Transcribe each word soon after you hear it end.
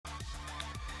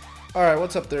Alright,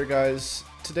 what's up there, guys?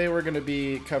 Today we're going to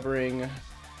be covering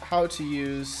how to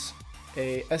use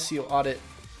a SEO audit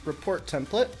report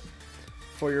template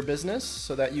for your business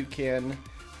so that you can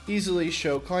easily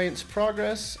show clients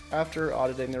progress after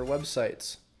auditing their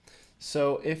websites.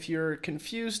 So if you're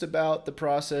confused about the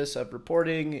process of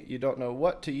reporting, you don't know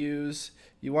what to use,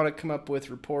 you want to come up with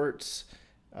reports,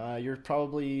 you're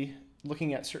probably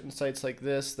looking at certain sites like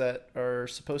this that are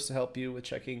supposed to help you with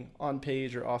checking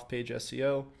on-page or off-page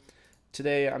SEO.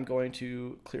 Today I'm going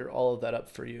to clear all of that up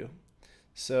for you.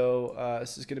 So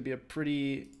this is going to be a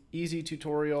pretty easy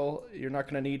tutorial. You're not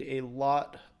going to need a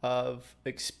lot of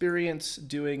experience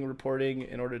doing reporting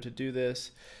in order to do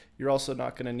this. You're also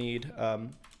not going to need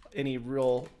any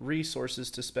real resources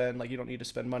to spend. Like, you don't need to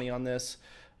spend money on this.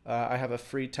 I have a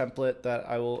free template that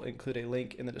I will include a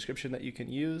link in the description that you can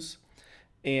use,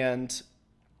 and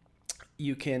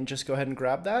you can just go ahead and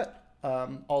grab that.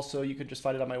 Also, you can just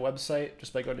find it on my website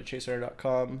just by going to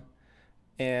chaserunner.com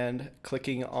and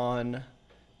clicking on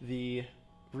the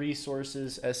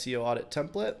resources SEO audit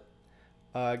template.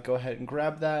 Go ahead and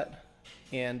grab that,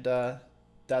 and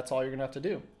that's all you're gonna have to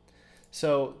do.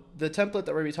 So the template that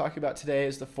we're going to be talking about today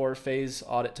is the 4-phase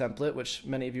audit template, which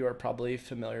many of you are probably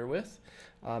familiar with.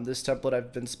 This template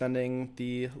I've been spending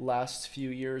the last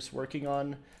few years working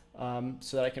on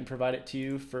so that I can provide it to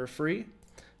you for free.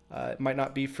 It might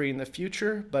not be free in the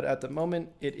future, but at the moment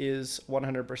it is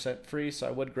 100% free, so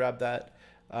I would grab that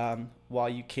while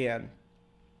you can.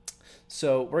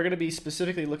 So we're going to be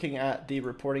specifically looking at the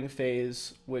reporting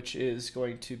phase, which is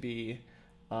going to be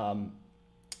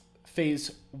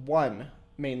phase 1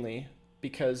 mainly,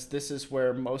 because this is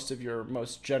where most of your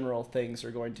most general things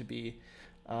are going to be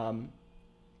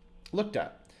looked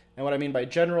at. And what I mean by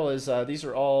general is these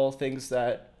are all things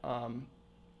that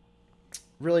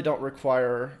really don't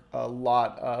require a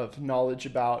lot of knowledge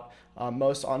about.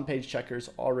 Most on-page checkers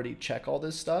already check all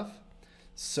this stuff.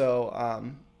 So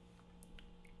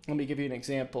let me give you an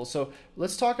example. So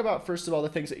let's talk about, first of all, the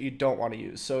things that you don't want to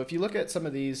use. So if you look at some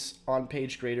of these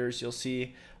on-page graders, you'll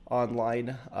see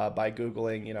online by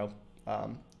Googling,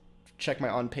 check my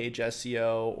on-page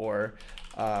SEO, or,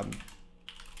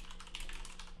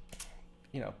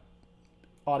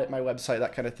 audit my website,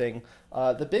 that kind of thing.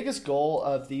 The biggest goal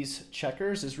of these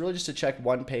checkers is really just to check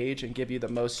one page and give you the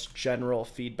most general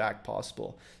feedback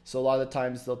possible. So a lot of the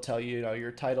times they'll tell you,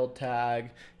 your title tag,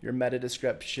 your meta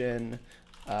description,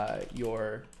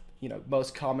 your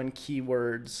most common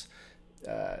keywords,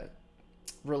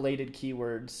 related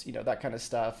keywords, that kind of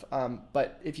stuff.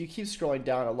 But if you keep scrolling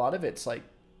down, a lot of it's like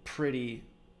pretty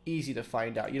easy to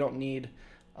find out. You don't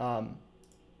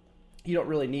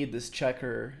really need this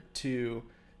checker to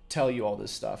tell you all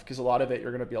this stuff, because a lot of it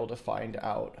you're going to be able to find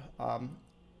out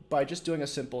by just doing a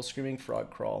simple screaming frog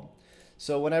crawl.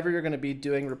 So whenever you're going to be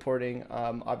doing reporting,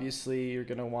 obviously you're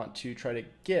going to want to try to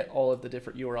get all of the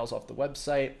different URLs off the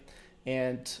website,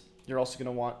 and you're also going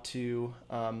to want to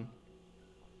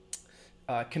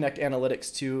connect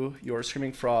analytics to your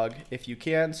Screaming Frog if you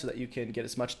can, so that you can get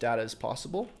as much data as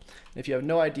possible. And if you have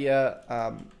no idea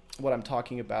what I'm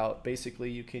talking about, basically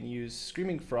you can use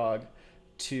Screaming Frog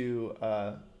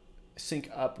to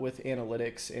sync up with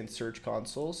analytics and Search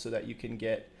Console so that you can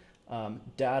get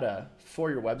data for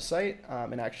your website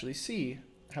and actually see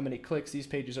how many clicks these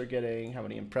pages are getting, how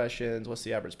many impressions, what's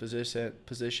the average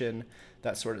position,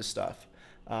 that sort of stuff.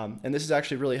 And this is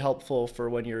actually really helpful for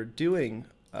when you're doing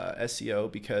SEO,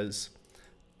 because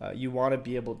you want to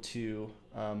be able to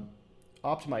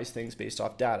optimize things based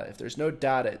off data. If there's no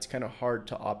data, it's kind of hard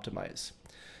to optimize.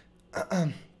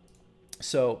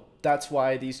 So that's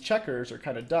why these checkers are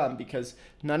kind of dumb, because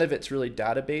none of it's really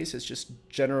database. It's just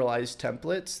generalized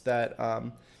templates that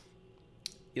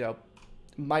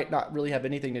might not really have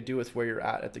anything to do with where you're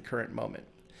at the current moment.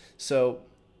 So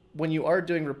when you are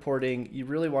doing reporting, you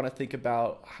really want to think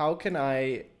about, how can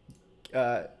I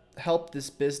help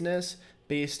this business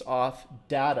based off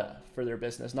data for their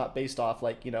business, not based off,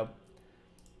 like,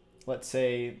 let's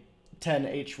say 10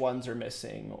 H1s are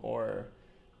missing, or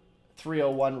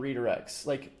 301 redirects.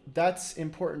 Like, that's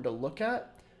important to look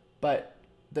at, but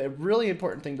the really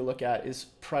important thing to look at is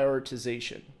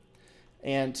prioritization.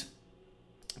 And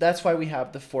that's why we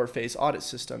have the 4-phase audit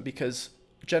system, because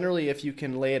generally if you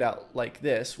can lay it out like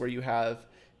this, where you have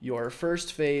your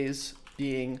first phase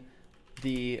being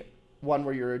the one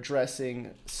where you're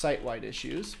addressing site-wide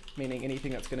issues, meaning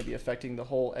anything that's going to be affecting the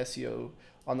whole SEO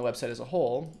on the website as a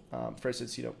whole. For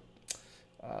instance,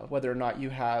 whether or not you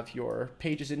have your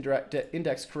pages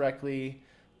indexed correctly,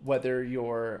 whether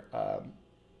you're,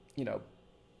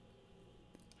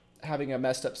 having a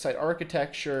messed up site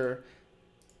architecture,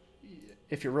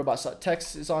 if your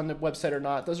robots.txt is on the website or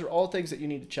not. Those are all things that you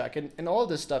need to check. And all of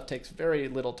this stuff takes very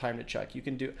little time to check.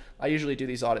 I usually do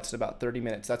these audits in about 30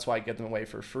 minutes. That's why I give them away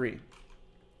for free.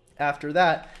 After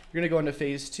that, you're going to go into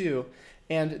phase 2.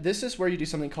 And this is where you do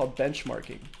something called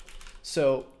benchmarking.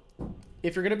 So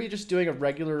if you're going to be just doing a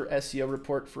regular SEO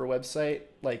report for a website,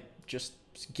 like just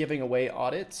giving away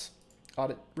audit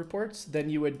reports, then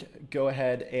you would go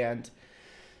ahead and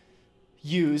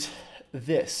use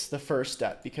this, the first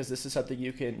step, because this is something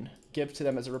you can give to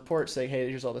them as a report saying, hey,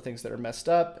 here's all the things that are messed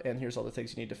up and here's all the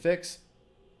things you need to fix.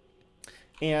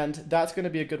 And that's going to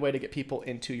be a good way to get people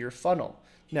into your funnel.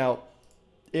 Now,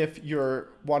 if you're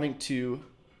wanting to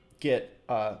get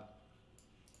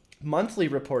monthly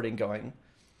reporting going,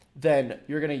 then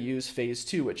you're going to use phase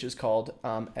 2, which is called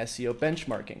SEO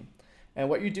benchmarking. And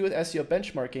what you do with SEO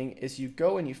benchmarking is you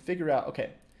go and you figure out,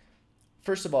 okay,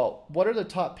 first of all, what are the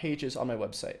top pages on my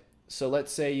website? So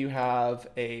let's say you have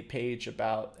a page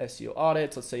about SEO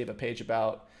audits. Let's say you have a page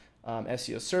about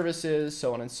SEO services,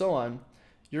 so on and so on.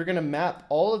 You're going to map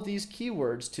all of these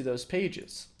keywords to those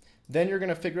pages. Then you're going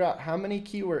to figure out how many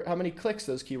clicks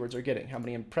those keywords are getting, how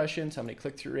many impressions, how many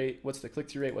click-through rate, what's the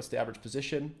click-through rate, what's the average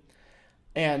position.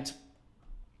 And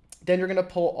then you're going to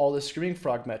pull all the Screaming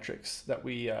Frog metrics that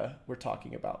we're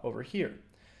talking about over here.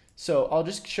 So I'll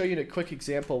just show you in a quick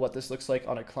example what this looks like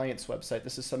on a client's website.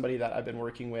 This is somebody that I've been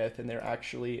working with, and they're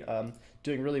actually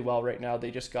doing really well right now.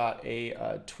 They just got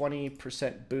a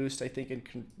 20% boost, I think.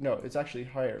 No, it's actually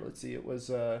higher. Let's see. It was,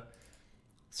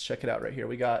 let's check it out right here.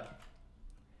 We got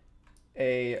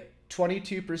a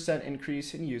 22%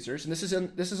 increase in users, and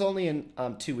this is only in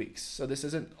 2 weeks. So this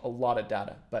isn't a lot of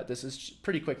data, but this is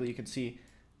pretty quickly. You can see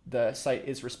the site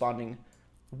is responding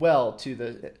well to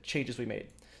the changes we made.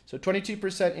 So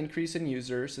 22% increase in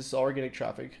users, this is all organic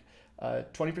traffic,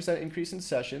 20% increase in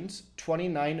sessions,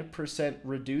 29%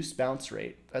 reduced bounce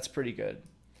rate, that's pretty good.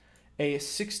 A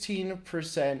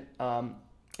 16%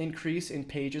 increase in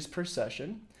pages per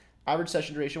session, average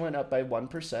session duration went up by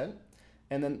 1%,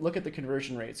 and then look at the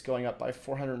conversion rates going up by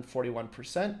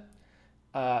 441%,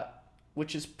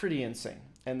 which is pretty insane.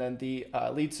 And then the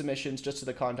lead submissions just to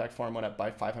the contact form went up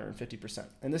by 550%.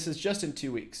 And this is just in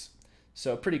 2 weeks,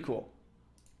 so pretty cool.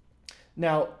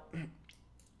 Now,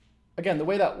 again, the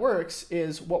way that works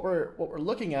is what we're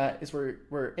looking at is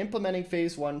we're implementing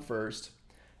phase 1 first.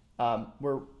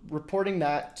 We're reporting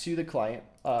that to the client,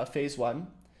 phase 1.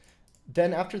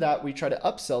 Then after that, we try to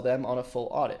upsell them on a full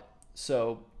audit.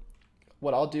 So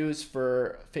what I'll do is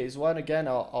for phase 1, again,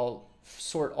 I'll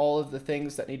sort all of the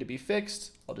things that need to be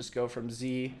fixed. I'll just go from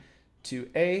Z to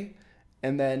A,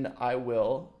 and then I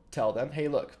will tell them, hey,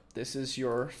 look, this is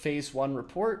your phase 1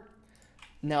 report.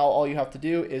 Now all you have to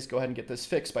do is go ahead and get this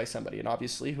fixed by somebody. And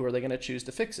obviously, who are they going to choose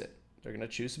to fix it? They're going to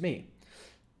choose me.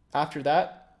 After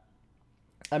that,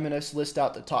 I'm going to list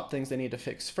out the top things they need to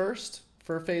fix first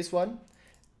for phase 1.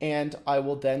 And I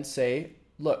will then say,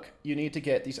 look, you need to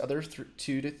get these other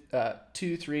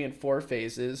 2, 3, and 4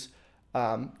 phases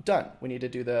done. We need to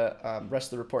do the rest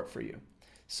of the report for you.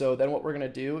 So then what we're going to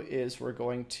do is we're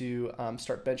going to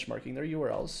start benchmarking their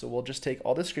URLs. So we'll just take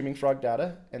all the Screaming Frog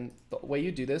data, and the way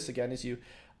you do this, again, is you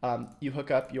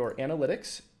hook up your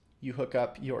analytics, you hook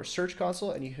up your Search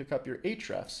Console, and you hook up your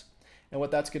Ahrefs. And what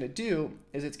that's going to do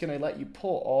is it's going to let you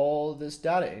pull all this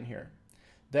data in here.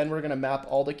 Then we're going to map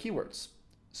all the keywords.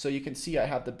 So you can see I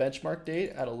have the benchmark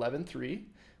date at 11/3,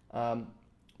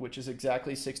 which is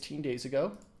exactly 16 days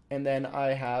ago. And then I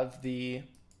have the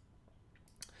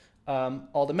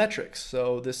all the metrics.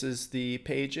 So this is the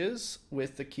pages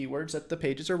with the keywords that the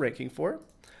pages are ranking for.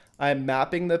 I'm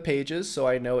mapping the pages so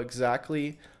I know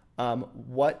exactly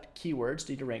what keywords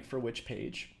need to rank for which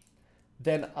page.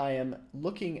 Then I am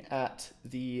looking at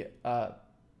the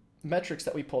metrics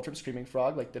that we pulled from Screaming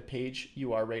Frog, like the page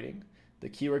UR rating, the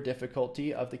keyword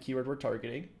difficulty of the keyword we're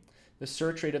targeting, the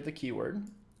search rate of the keyword,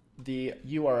 the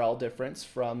URL difference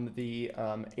from the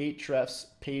Ahrefs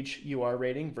page UR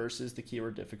rating versus the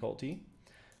keyword difficulty,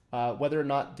 whether or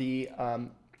not the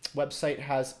website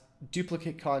has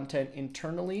duplicate content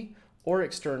internally or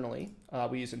externally.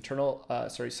 We use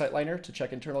SiteLiner to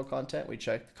check internal content. We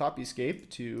check Copyscape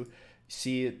to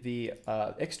see the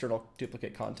external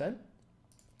duplicate content.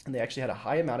 And they actually had a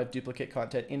high amount of duplicate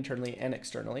content internally and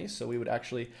externally. So we would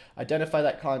actually identify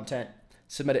that content,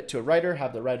 submit it to a writer,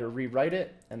 have the writer rewrite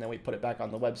it, and then we put it back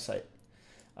on the website.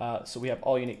 So we have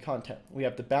all unique content. We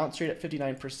have the bounce rate at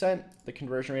 59%, the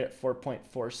conversion rate at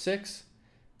 4.46,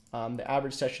 the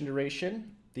average session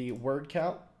duration, the word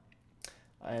count.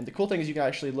 And the cool thing is you can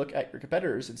actually look at your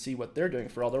competitors and see what they're doing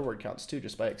for all their word counts too,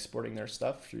 just by exporting their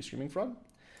stuff through Screaming Frog.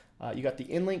 You got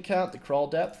the in-link count, the crawl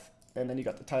depth, and then you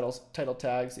got the title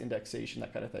tags, indexation,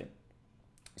 that kind of thing.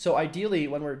 So ideally,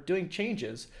 when we're doing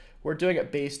changes, we're doing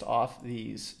it based off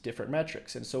these different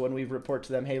metrics. And so when we report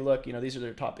to them, hey, look, these are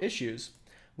their top issues,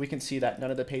 we can see that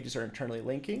none of the pages are internally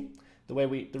linking. The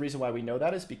reason why we know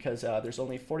that is because there's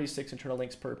only 46 internal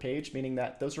links per page, meaning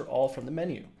that those are all from the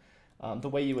menu. The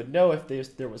way you would know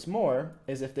if there was more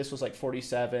is if this was like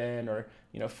 47 or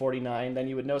 49, then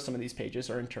you would know some of these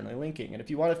pages are internally linking. And if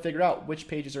you want to figure out which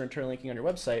pages are internally linking on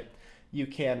your website, you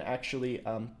can actually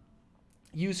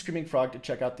use Screaming Frog to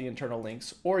check out the internal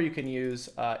links, or you can use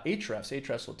Ahrefs.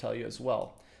 Ahrefs will tell you as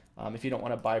well if you don't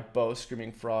want to buy both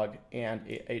Screaming Frog and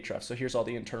Ahrefs. So here's all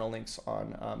the internal links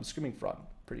on Screaming Frog.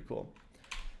 Pretty cool.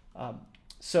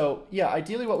 So yeah,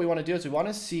 ideally what we want to do is we want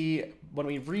to see when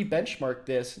we re-benchmark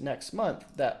this next month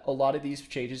that a lot of these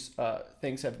changes,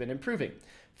 things have been improving.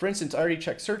 For instance, I already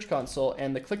checked Search Console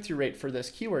and the click-through rate for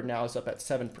this keyword now is up at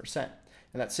 7%. And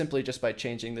that's simply just by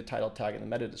changing the title tag and the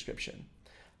meta description.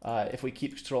 If we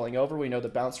keep scrolling over, we know the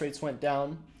bounce rates went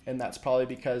down, and that's probably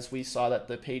because we saw that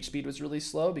the page speed was really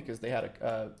slow because they had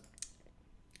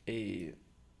a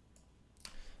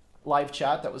live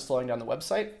chat that was slowing down the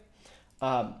website.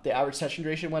 The average session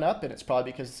duration went up, and it's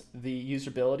probably because the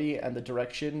usability and the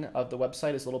direction of the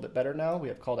website is a little bit better now. We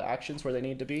have call to actions where they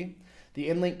need to be. The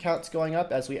in-link count's going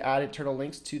up as we add internal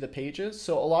links to the pages.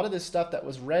 So a lot of this stuff that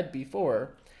was red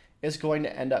before is going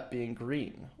to end up being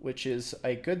green, which is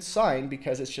a good sign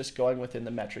because it's just going within the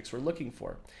metrics we're looking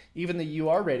for. Even the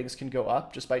UR ratings can go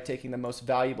up just by taking the most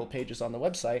valuable pages on the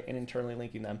website and internally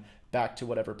linking them back to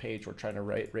whatever page we're trying to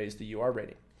raise the UR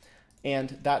rating.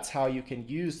 And that's how you can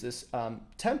use this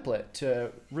template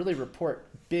to really report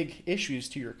big issues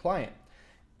to your client.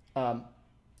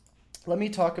 Let me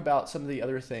talk about some of the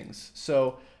other things.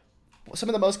 So some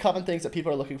of the most common things that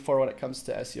people are looking for when it comes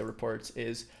to SEO reports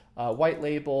is white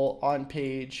label, on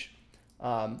page,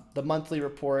 the monthly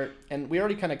report, and we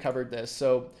already kind of covered this.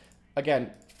 So again,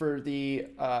 for the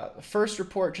first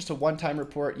report, just a one-time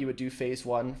report, you would do phase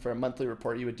 1. For a monthly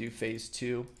report, you would do phase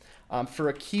 2. For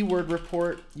a keyword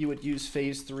report, you would use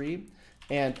phase 3.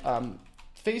 And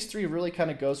phase 3 really kind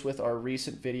of goes with our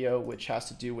recent video, which has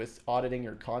to do with auditing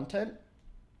your content.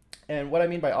 And what I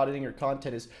mean by auditing your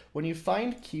content is when you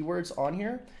find keywords on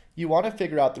here, you want to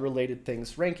figure out the related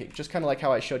things ranking, just kind of like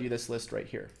how I showed you this list right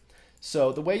here.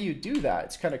 So the way you do that,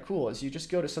 it's kind of cool, is you just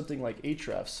go to something like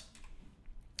Ahrefs.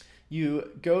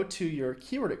 You go to your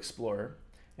keyword explorer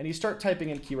and you start typing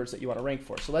in keywords that you want to rank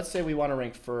for. So let's say we want to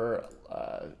rank for,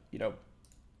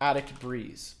 Addict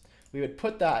Breeze. We would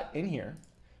put that in here,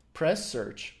 press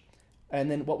search,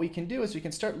 and then what we can do is we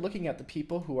can start looking at the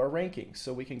people who are ranking.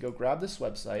 So we can go grab this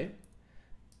website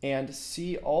and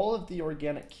see all of the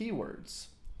organic keywords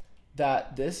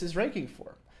that this is ranking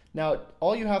for. Now,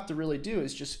 all you have to really do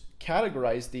is just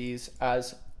categorize these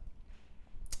as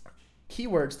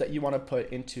keywords that you want to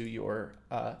put into your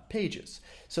pages.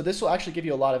 So this will actually give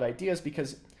you a lot of ideas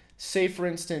because, say for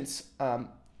instance,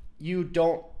 you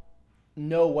don't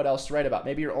know what else to write about.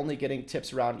 Maybe you're only getting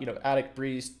tips around, Addict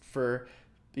Breeze for,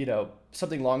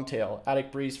 something long tail,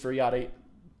 Addict Breeze for yada,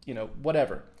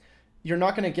 whatever. You're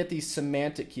not going to get these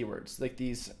semantic keywords, like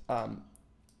these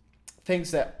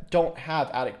things that don't have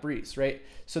Addict Breeze, right?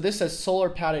 So this says solar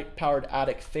powered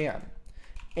attic fan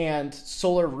and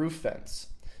solar roof vents.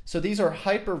 So these are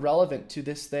hyper relevant to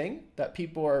this thing that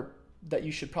that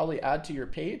you should probably add to your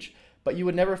page, but you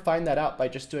would never find that out by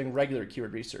just doing regular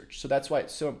keyword research. So that's why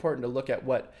it's so important to look at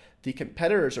what the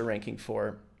competitors are ranking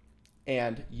for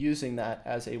and using that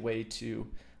as a way to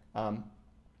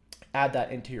add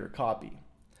that into your copy.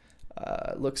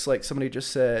 Looks like somebody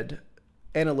just said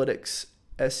analytics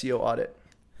SEO audit.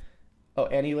 Oh,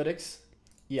 analytics?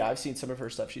 Yeah, I've seen some of her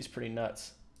stuff. She's pretty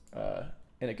nuts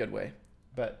in a good way.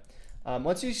 But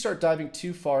once you start diving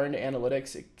too far into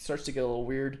analytics, it starts to get a little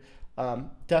weird.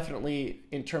 Definitely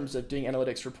in terms of doing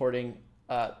analytics reporting,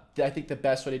 I think the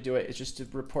best way to do it is just to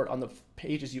report on the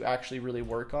pages you actually really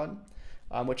work on,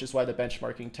 which is why the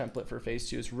benchmarking template for phase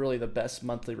 2 is really the best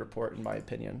monthly report in my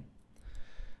opinion.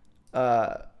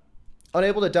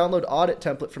 Unable to download audit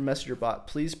template from MessengerBot,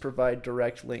 please provide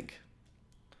direct link.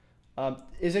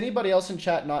 Is anybody else in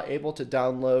chat not able to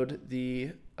download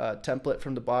the template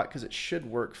from the bot? Because it should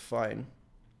work fine.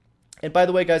 And by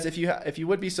the way, guys, if you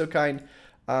would be so kind,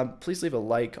 please leave a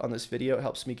like on this video. It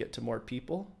helps me get to more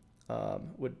people.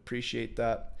 Would appreciate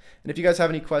that. And if you guys have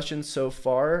any questions so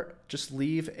far, just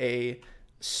leave a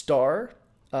star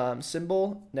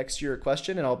symbol next to your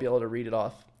question and I'll be able to read it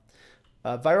off.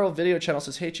 Viral Video Channel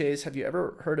says, hey Chase, have you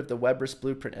ever heard of the WebRisk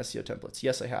Blueprint SEO templates?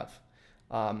 Yes, I have.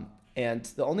 And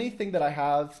the only thing that I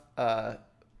have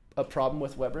a problem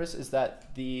with WebRisk is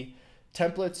that the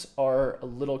templates are a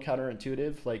little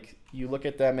counterintuitive. Like you look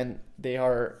at them and they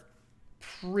are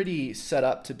pretty set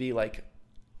up to be like,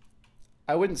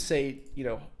 I wouldn't say,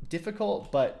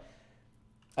 difficult, but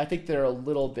I think they're a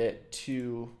little bit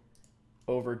too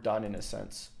overdone in a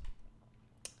sense.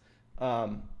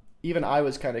 Even I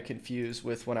was kind of confused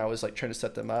with when I was like trying to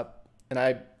set them up, and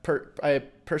I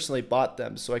personally bought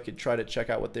them so I could try to check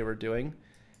out what they were doing,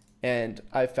 and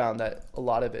I found that a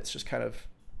lot of it's just kind of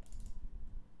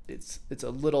it's a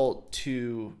little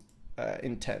too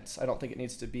intense. I don't think it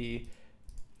needs to be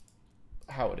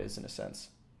how it is in a sense.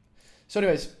 So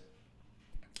anyways,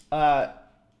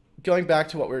 going back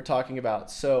to what we were talking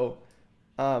about. So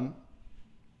trying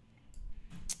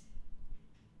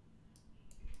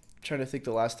to think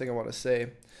the last thing I want to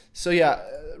say. So yeah,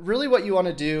 really what you want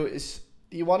to do is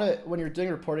when you're doing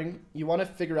reporting, you want to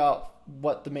figure out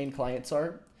what the main clients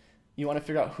are. You want to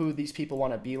figure out who these people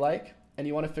want to be like, and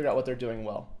you want to figure out what they're doing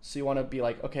well. So you want to be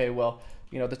like, okay, well,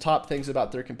 the top things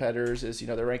about their competitors is,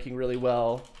 they're ranking really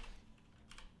well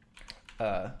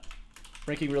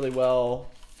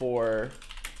for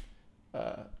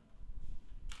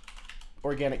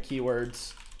organic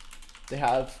keywords. They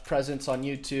have presence on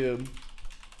YouTube,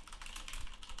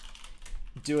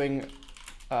 doing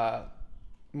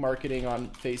marketing on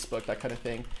Facebook, that kind of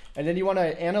thing. And then you want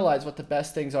to analyze what the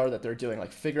best things are that they're doing,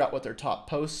 like figure out what their top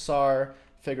posts are,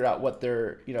 figure out what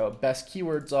their best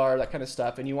keywords are, that kind of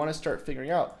stuff. And you want to start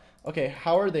figuring out, okay,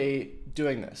 how are they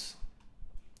doing this?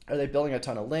 Are they building a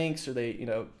ton of links? Are they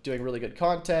doing really good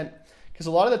content? Because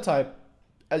a lot of the time,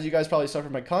 as you guys probably saw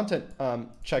from my content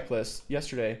checklist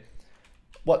yesterday,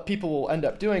 what people will end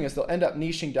up doing is they'll end up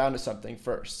niching down to something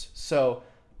first. So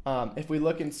if we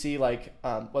look and see like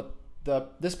what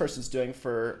this person's doing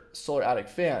for Solar Attic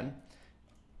Fan,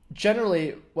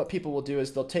 generally what people will do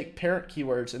is they'll take parent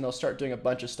keywords and they'll start doing a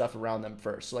bunch of stuff around them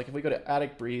first. So like if we go to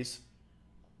Attic Breeze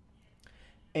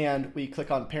and we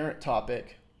click on parent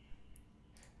topic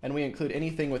and we include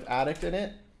anything with attic in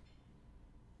it,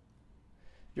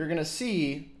 you're going to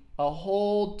see a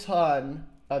whole ton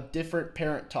of different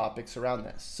parent topics around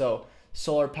this. So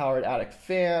solar powered attic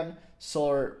fan,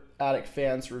 solar attic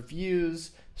fans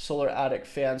reviews, solar attic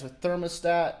fans with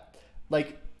thermostat.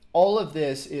 Like all of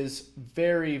this is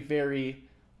very, very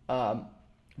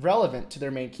relevant to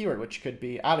their main keyword, which could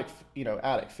be attic,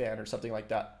 attic fan or something like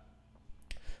that.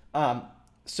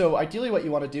 So ideally what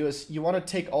you want to do is you want to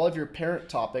take all of your parent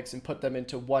topics and put them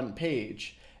into one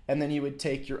page. And then you would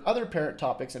take your other parent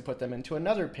topics and put them into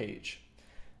another page.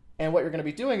 And what you're going to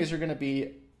be doing is you're going to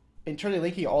be internally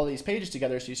linking all these pages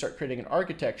together, so you start creating an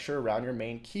architecture around your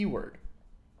main keyword.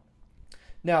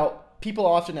 Now, people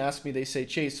often ask me, they say,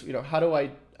 Chase, how do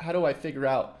I figure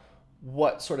out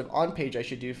what sort of on-page I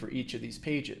should do for each of these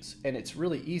pages? And it's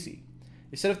really easy.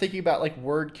 Instead of thinking about like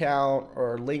word count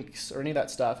or links or any of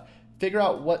that stuff, figure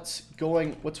out what's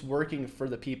working for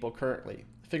the people currently.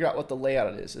 Figure out what the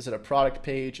layout is. Is it a product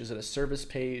page? Is it a service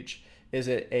page? Is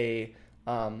it a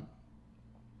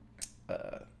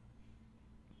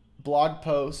blog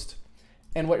post?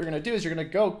 And what you're going to do is you're going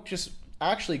to go just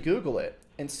actually Google it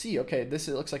and see, okay, this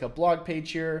looks like a blog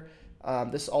page here.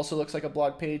 This also looks like a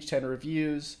blog page, 10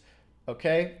 reviews.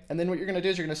 Okay. And then what you're going to do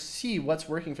is you're going to see what's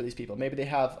working for these people. Maybe they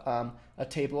have a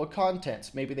table of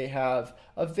contents. Maybe they have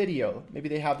a video. Maybe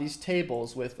they have these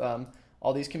tables with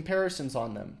all these comparisons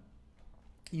on them.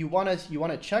 You want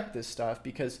to check this stuff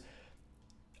because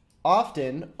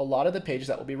often a lot of the pages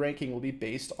that will be ranking will be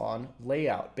based on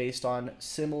layout, based on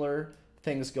similar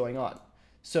things going on.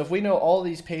 So if we know all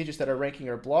these pages that are ranking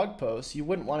are blog posts, you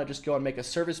wouldn't want to just go and make a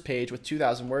service page with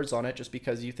 2,000 words on it just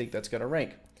because you think that's going to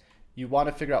rank. You want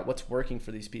to figure out what's working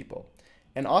for these people.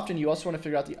 And often you also want to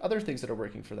figure out the other things that are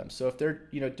working for them. So if they're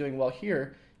doing well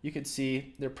here, you can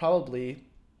see they're probably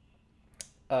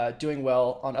doing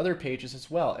well on other pages as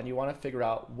well, and you want to figure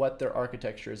out what their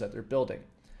architecture is that they're building.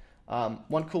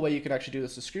 One cool way you can actually do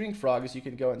this with Screaming Frog is you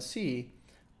can go and see,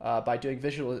 by doing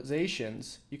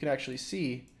visualizations, you can actually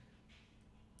see,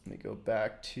 let me go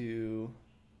back to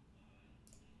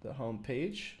the home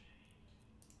page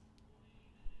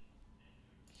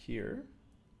here,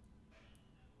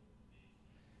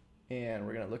 and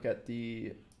we're going to look at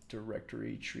the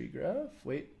directory tree graph.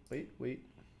 Wait.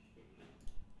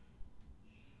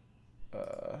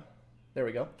 There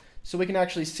we go. So we can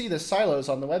actually see the silos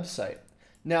on the website.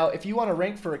 Now, if you want to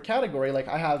rank for a category, like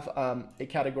I have a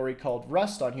category called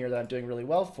Rust on here that I'm doing really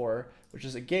well for, which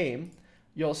is a game,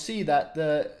 you'll see that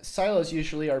the silos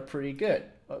usually are pretty good.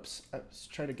 Oops, I was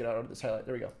trying to get out of this highlight.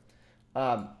 There we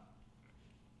go.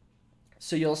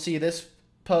 So you'll see this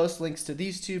post links to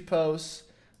these two posts.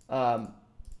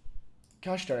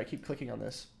 Gosh darn, I keep clicking on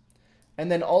this.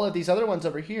 And then all of these other ones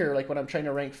over here, like when I'm trying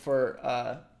to rank for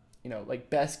like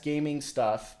best gaming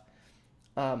stuff,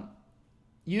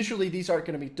 usually these aren't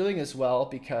going to be doing as well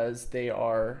because they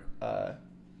are,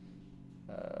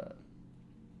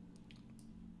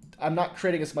 I'm not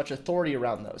creating as much authority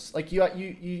around those. Like you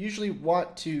usually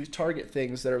want to target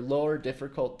things that are lower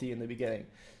difficulty in the beginning.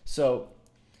 So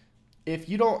if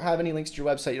you don't have any links to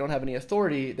your website, you don't have any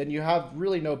authority, then you have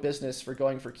really no business for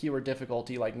going for keyword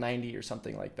difficulty like 90 or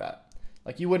something like that.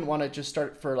 Like you wouldn't want to just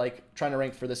start for like trying to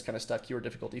rank for this kind of stuff, keyword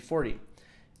difficulty 40.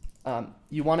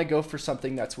 You want to go for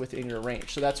something that's within your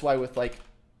range. So that's why with like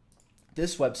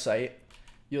this website,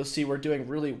 you'll see we're doing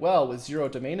really well with 0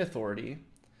 domain authority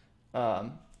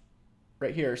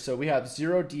right here. So we have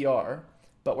 0 DR,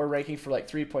 but we're ranking for like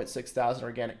 3.6 thousand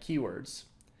organic keywords.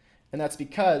 And that's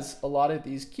because a lot of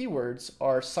these keywords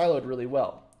are siloed really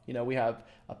well. You know, we have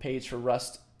a page for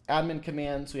Rust admin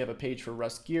commands, we have a page for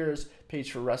Rust gears,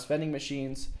 page for Rust vending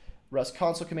machines, Rust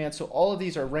console commands. So all of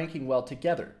these are ranking well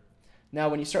together. Now,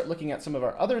 when you start looking at some of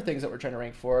our other things that we're trying to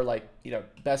rank for, like, you know,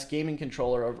 best gaming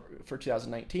controller for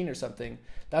 2019 or something,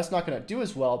 that's not going to do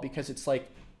as well because it's like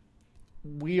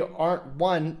we aren't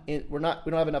we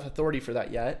don't have enough authority for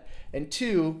that yet, and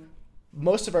 2,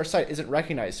 most of our site isn't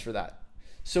recognized for that.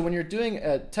 So when you're doing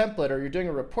a template or you're doing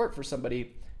a report for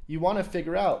somebody, you want to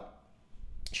figure out,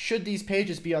 should these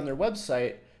pages be on their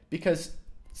website? Because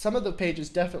some of the pages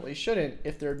definitely shouldn't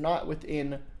if they're not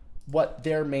within what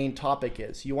their main topic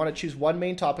is. You want to choose one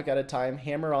main topic at a time,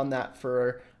 hammer on that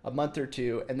for a month or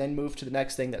 2, and then move to the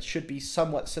next thing that should be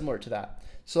somewhat similar to that.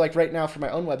 So like right now for my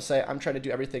own website, I'm trying to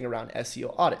do everything around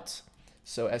SEO audits.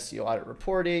 So SEO audit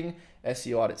reporting,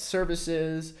 SEO audit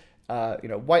services, you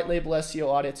know, white label SEO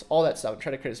audits, all that stuff. I'm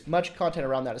trying to create as much content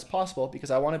around that as possible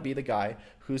because I want to be the guy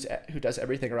who does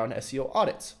everything around SEO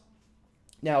audits.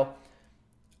 Now,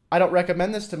 I don't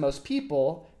recommend this to most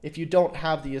people if you don't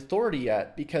have the authority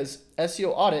yet, because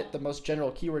SEO audit, the most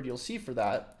general keyword you'll see for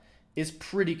that, is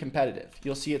pretty competitive.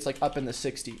 You'll see it's like up in the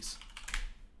 60s,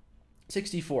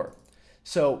 64.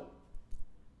 So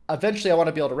eventually I want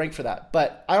to be able to rank for that,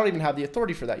 but I don't even have the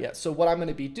authority for that yet. So what I'm going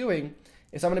to be doing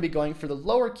is I'm going to be going for the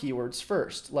lower keywords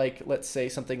first, like let's say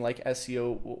something like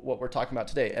SEO, what we're talking about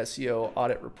today, SEO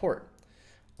audit report.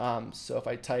 So if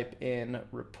I type in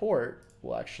report,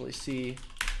 we'll actually see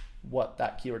what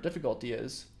that keyword difficulty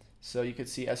is. So you could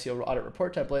see SEO audit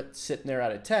report template sitting there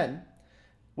at a 10,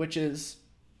 which is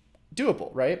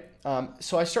doable, right?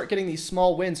 So I start getting these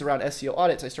small wins around SEO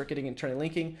audits. I start getting internal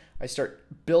linking. I start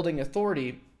building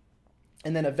authority.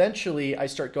 And then eventually I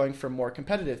start going for more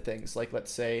competitive things. Like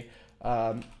let's say,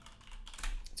 let's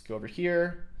go over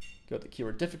here, go to the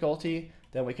keyword difficulty.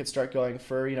 Then we could start going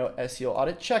for, you know, SEO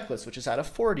audit checklist, which is at a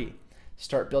 40.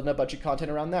 Start building a bunch of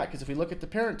content around that. Because if we look at the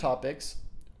parent topics,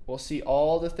 we'll see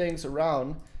all the things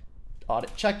around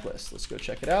audit checklist. Let's go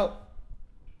check it out.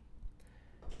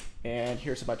 And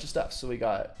here's a bunch of stuff. So we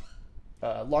got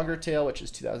longer tail, which is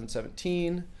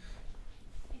 2017.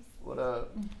 What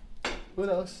up? Ooh,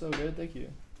 that looks so good. Thank you.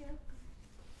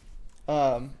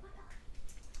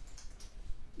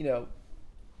 You know,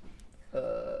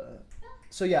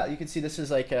 so yeah, you can see this is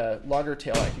like a longer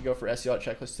tail. I could go for SEO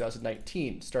audit checklist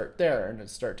 2019, start there, and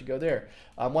start to go there.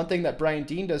 One thing that Brian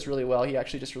Dean does really well, he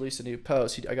actually just released a new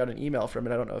post. I got an email from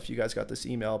it. I don't know if you guys got this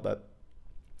email, but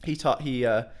he's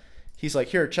like,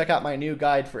 here, check out my new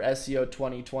guide for SEO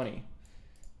 2020.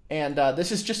 And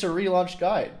this is just a relaunched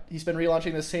guide. He's been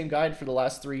relaunching the same guide for the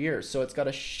last 3 years. So it's got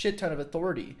a shit ton of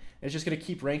authority. It's just going to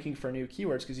keep ranking for new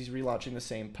keywords because he's relaunching the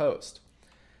same post.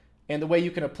 And the way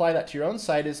you can apply that to your own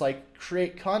site is like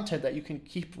create content that you can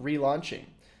keep relaunching,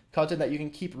 content that you can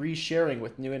keep resharing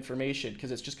with new information, because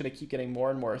it's just going to keep getting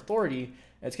more and more authority,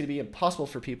 and it's going to be impossible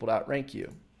for people to outrank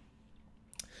you.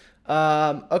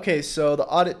 Okay, so the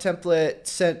audit template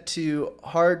sent to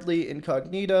Hardly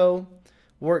Incognito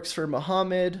works for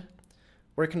Mohammed.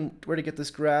 Where to get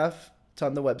this graph? It's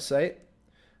on the website.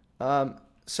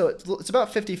 So it's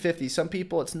about 50-50. Some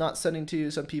people it's not sending to,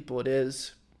 some people it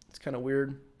is. It's kind of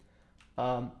weird.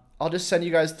 I'll just send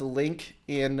you guys the link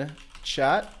in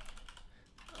chat.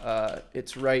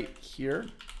 It's right here.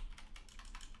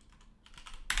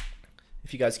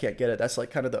 If you guys can't get it, that's like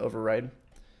kind of the override.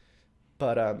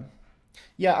 But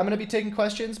yeah, I'm going to be taking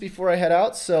questions before I head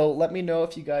out, so let me know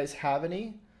if you guys have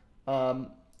any.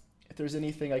 If there's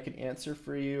anything I can answer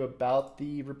for you about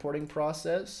the reporting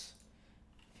process.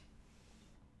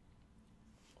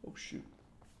 Oh, shoot.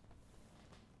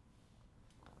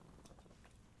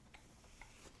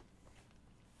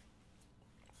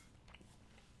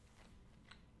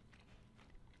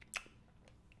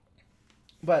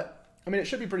 But, I mean, it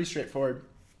should be pretty straightforward.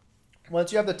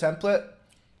 Once you have the template,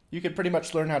 you can pretty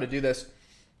much learn how to do this.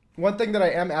 One thing that I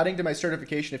am adding to my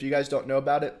certification, if you guys don't know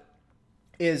about it,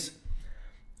 is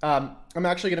I'm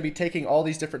actually going to be taking all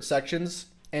these different sections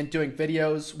and doing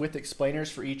videos with explainers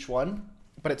for each one,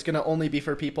 but it's going to only be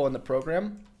for people in the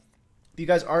program. If you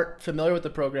guys aren't familiar with the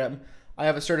program, I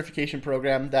have a certification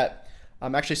program that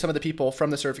actually some of the people from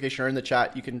the certification are in the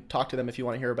chat. You can talk to them if you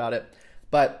want to hear about it.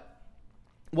 But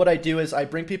what I do is I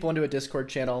bring people into a Discord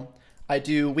channel. I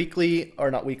do weekly,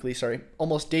 or not weekly, sorry,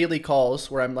 almost daily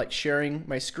calls where I'm like sharing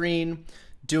my screen,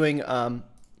 doing live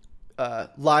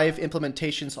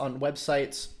implementations on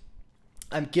websites.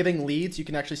 I'm giving leads. You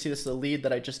can actually see this is a lead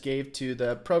that I just gave to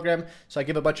the program. So I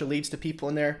give a bunch of leads to people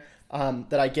in there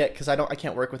that I get because I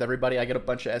can't work with everybody. I get a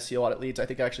bunch of SEO audit leads. I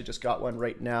think I actually just got one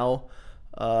right now.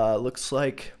 Looks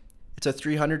like it's a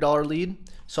 $300 lead.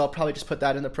 So I'll probably just put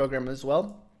that in the program as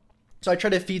well. So I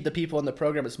try to feed the people in the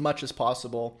program as much as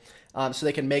possible so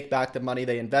they can make back the money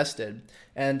they invested.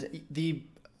 And the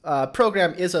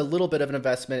program is a little bit of an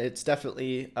investment. It's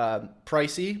definitely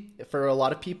pricey for a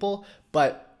lot of people,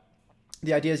 but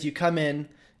the idea is you come in,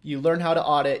 you learn how to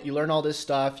audit, you learn all this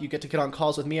stuff, you get to get on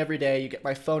calls with me every day, you get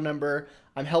my phone number,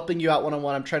 I'm helping you out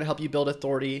one-on-one, I'm trying to help you build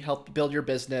authority, help build your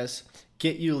business,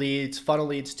 get you leads, funnel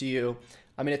leads to you.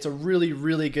 I mean, it's a really,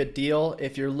 really good deal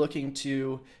if you're looking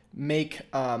to make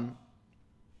a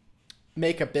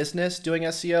business doing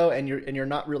SEO and you're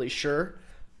not really sure.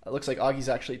 It looks like Augie's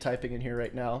actually typing in here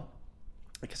right now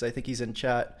because I think he's in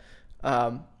chat.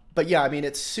 But yeah, I mean,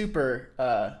 it's super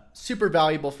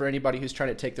valuable for anybody who's trying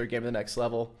to take their game to the next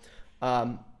level.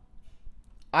 I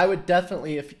would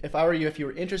definitely, if I were you, if you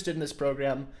were interested in this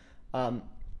program,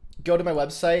 go to my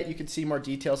website. You can see more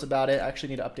details about it. I actually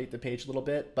need to update the page a little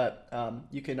bit, but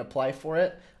you can apply for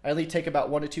it. I only take about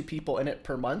 1 to 2 people in it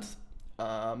per month.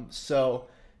 So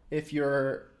if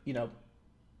you're,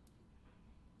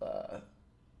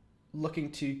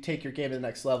 looking to take your game to the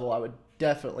next level, I would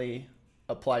definitely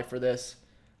apply for this.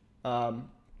 And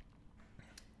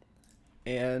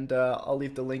I'll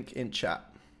leave the link in chat.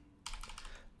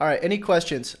 All right, any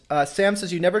questions? Sam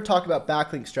says you never talk about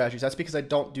backlink strategies. That's because I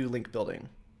don't do link building.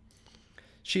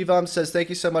 Shivam says thank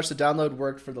you so much. The download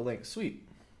worked for the link. Sweet.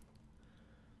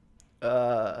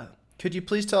 Could you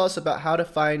please tell us about how to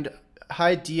find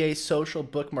high DA social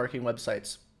bookmarking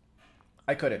websites?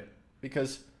 I couldn't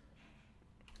because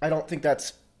I don't think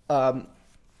that's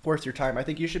worth your time. I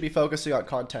think you should be focusing on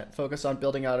content. Focus on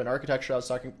building out an architecture. I was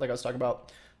talking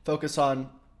about. Focus on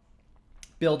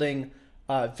building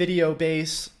video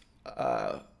base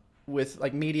with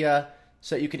like media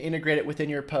so that you can integrate it within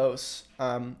your posts.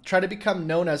 Try to become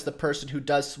known as the person who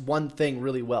does one thing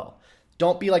really well.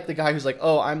 Don't be like the guy who's like,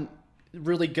 oh, I'm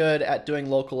really good at doing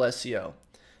local SEO.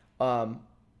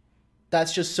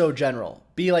 That's just so general.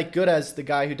 Be like good as the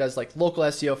guy who does like local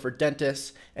SEO for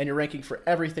dentists and you're ranking for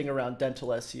everything around dental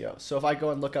SEO. So if I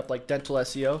go and look up like dental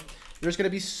SEO, there's going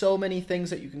to be so many things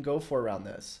that you can go for around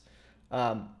this.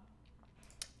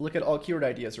 Look at all keyword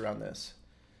ideas around this.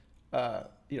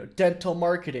 Dental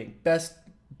marketing, best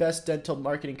dental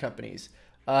marketing companies,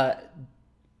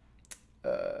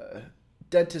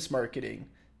 dentist marketing,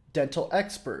 dental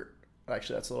expert.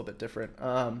 Actually, that's a little bit different.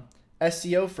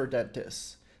 SEO for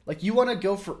dentists. Like you want to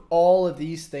go for all of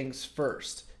these things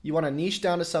first. You want to niche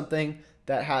down to something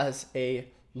that has a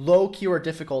low keyword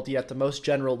difficulty at the most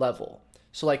general level.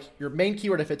 So like your main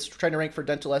keyword, if it's trying to rank for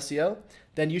dental SEO,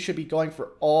 then you should be going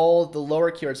for all the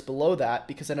lower keywords below that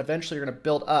because then eventually you're going to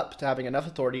build up to having enough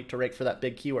authority to rank for that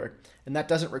big keyword. And that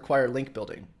doesn't require link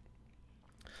building.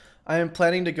 I am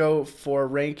planning to go for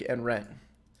rank and rent.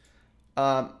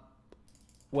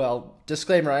 Well,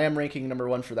 disclaimer, I am ranking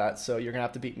 #1 for that, so you're going to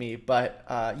have to beat me. But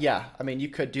yeah, I mean, you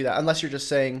could do that unless you're just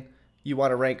saying you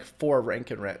want to rank for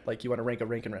rank and rent, like you want to rank a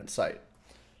rank and rent site.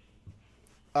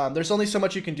 There's only so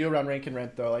much you can do around rank and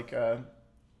rent, though. Like,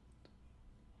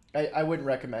 I wouldn't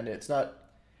recommend it. It's not,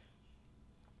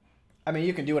 I mean,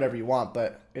 you can do whatever you want,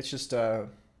 but it's just,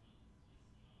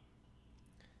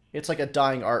 it's like a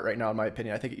dying art right now, in my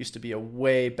opinion. I think it used to be a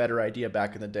way better idea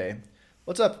back in the day.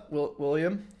 What's up,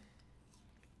 William?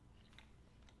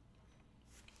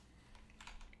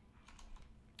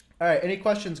 All right, any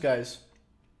questions, guys?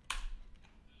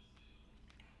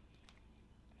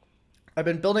 I've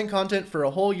been building content for a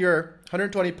whole year,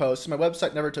 120 posts. My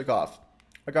website never took off.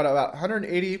 I got about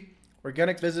 180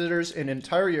 organic visitors in an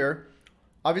entire year.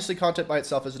 Obviously, content by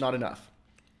itself is not enough.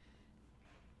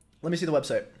 Let me see the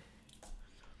website.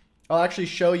 I'll actually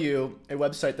show you a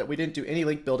website that we didn't do any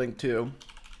link building to.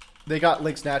 They got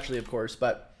links naturally, of course,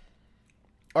 but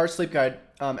our sleep guide,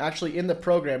 actually in the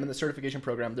program, in the certification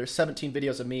program, there's 17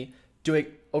 videos of me doing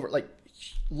over like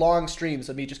long streams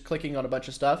of me just clicking on a bunch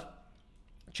of stuff,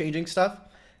 changing stuff.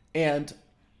 And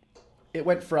it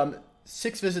went from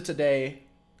 6 visits a day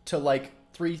to like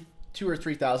 2,000 or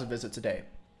 3,000 visits a day.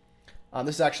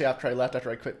 This is actually after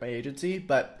I quit my agency,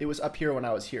 but it was up here when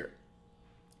I was here.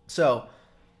 So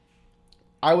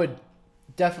I would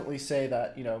definitely say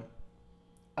that, you know,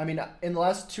 I mean, in the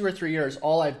last 2 or 3 years,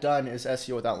 all I've done is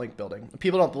SEO without link building.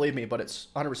 People don't believe me, but it's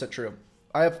 100% true.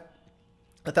 I have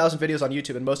 1,000 videos on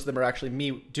YouTube, and most of them are actually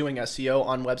me doing SEO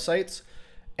on websites,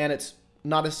 and it's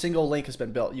not a single link has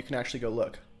been built. You can actually go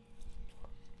look.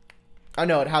 I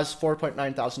know it has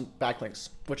 4.9 thousand backlinks,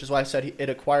 which is why I said it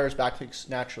acquires backlinks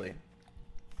naturally.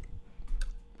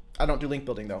 I don't do link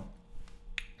building though.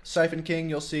 Siphon King,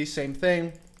 you'll see, same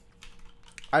thing.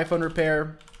 iPhone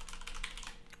repair,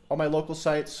 all my local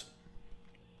sites.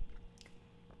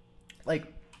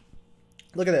 Like,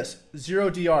 look at this,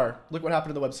 0DR. Look what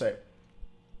happened to the website.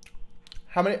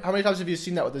 How many times have you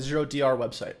seen that with a 0DR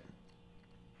website?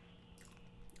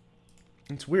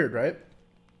 It's weird, right?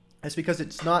 It's because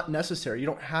it's not necessary. You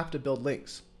don't have to build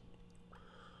links.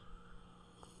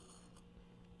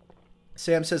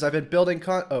 Sam says, I've been building they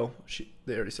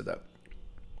already said that.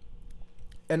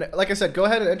 And like I said, go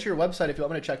ahead and enter your website if you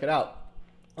want me to check it out.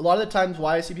 A lot of the times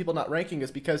why I see people not ranking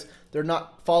is because they're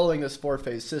not following this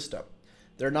 4-phase system.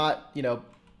 They're not, you know,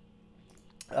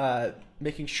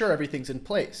 making sure everything's in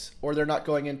place, or they're not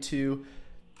going into,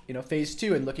 you know, phase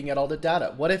 2 and looking at all the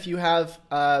data. What if you have,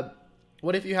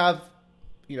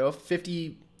 you know,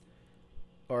 50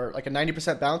 or like a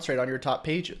 90% bounce rate on your top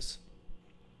pages?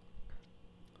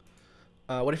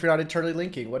 What if you're not internally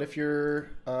linking? What if you're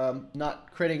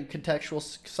not creating contextual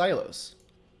silos?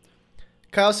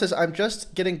 Kyle says, I'm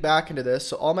just getting back into this,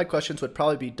 so all my questions would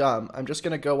probably be dumb. I'm just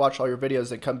going to go watch all your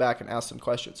videos and come back and ask some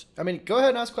questions. I mean, go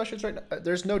ahead and ask questions right now.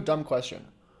 There's no dumb question.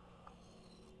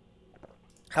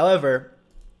 However,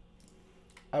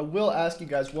 I will ask you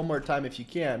guys one more time if you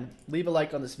can. Leave a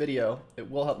like on this video. It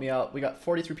will help me out. We got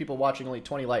 43 people watching, only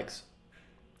 20 likes.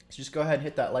 So just go ahead and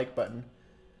hit that like button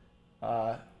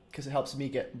because it helps me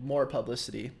get more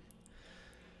publicity.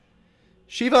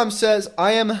 Shivam says,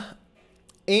 I am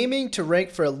aiming to rank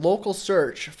for a local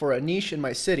search for a niche in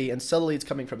my city and sell the leads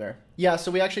coming from there. Yeah, so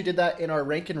we actually did that in our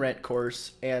Rank and Rent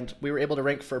course, and we were able to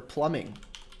rank for plumbing.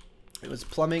 It was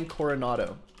Plumbing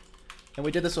Coronado. And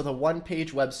we did this with a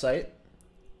 1-page website,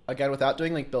 again, without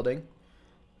doing link building.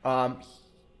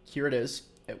 Here it is.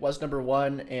 It was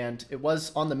 #1, and it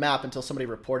was on the map until somebody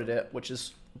reported it, which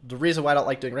is the reason why I don't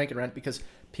like doing Rank and Rent, because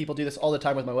people do this all the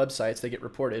time with my websites. They get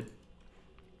reported.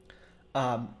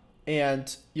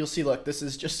 And you'll see, look, this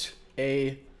is just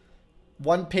a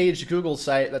 1-page Google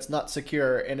site that's not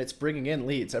secure, and it's bringing in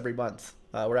leads every month.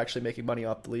 We're actually making money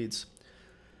off the leads.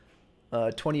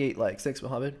 28 likes. Thanks,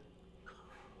 Mohammed.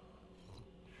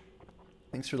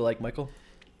 Thanks for the like, Michael.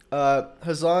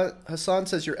 Hassan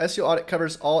says, your SEO audit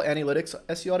covers all analytics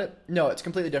SEO audit? No, it's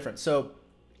completely different. So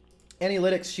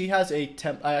analytics, she has a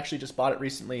I actually just bought it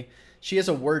recently. She has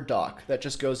a Word doc that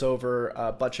just goes over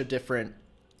a bunch of different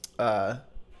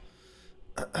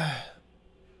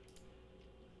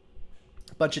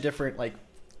like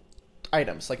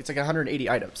items. Like, it's like 180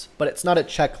 items, but it's not a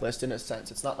checklist in a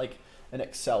sense. It's not like an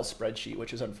Excel spreadsheet,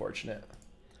 which is unfortunate.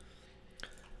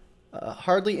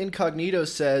 Hardly Incognito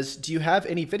says, do you have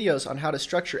any videos on how to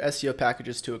structure SEO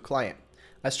packages to a client?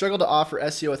 I struggle to offer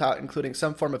SEO without including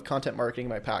some form of content marketing in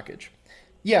my package.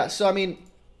 Yeah, so I mean,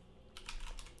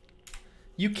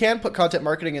 you can put content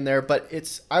marketing in there, but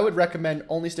I would recommend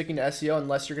only sticking to SEO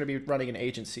unless you're going to be running an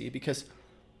agency, because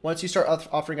once you start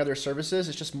offering other services,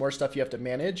 it's just more stuff you have to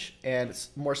manage, and it's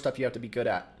more stuff you have to be good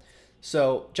at.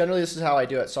 So generally, this is how I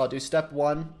do it. So I'll do step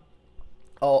 1.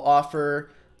 I'll offer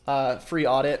free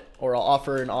audit, or I'll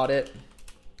offer an audit.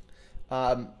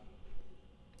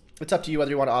 It's up to you whether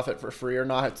you want to offer it for free or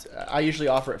not. I usually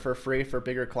offer it for free for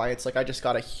bigger clients. Like, I just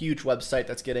got a huge website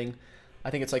that's getting, I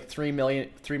think it's like $3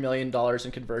 million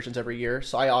in conversions every year.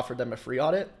 So I offered them a free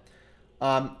audit.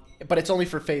 But it's only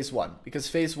for phase 1, because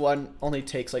phase 1 only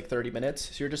takes like 30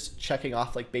 minutes. So you're just checking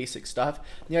off like basic stuff.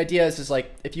 And the idea is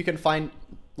like, if you can find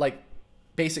like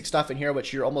basic stuff in here,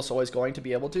 which you're almost always going to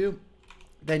be able to,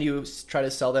 then you try to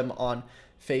sell them on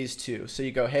phase 2. So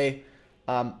you go, hey,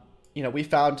 you know, we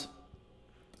found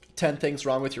 10 things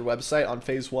wrong with your website on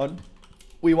phase 1.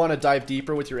 We want to dive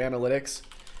deeper with your analytics,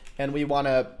 and we want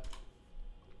to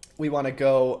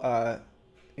go,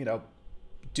 you know,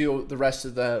 do the rest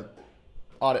of the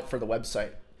audit for the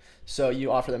website. So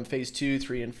you offer them phase 2,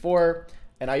 3, and 4,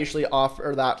 and I usually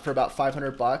offer that for about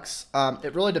 $500.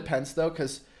 It really depends though,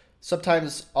 because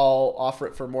sometimes I'll offer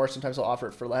it for more, sometimes I'll offer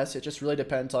it for less. It just really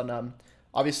depends on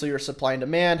obviously your supply and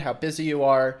demand, how busy you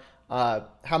are,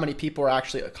 how many people are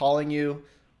actually calling you.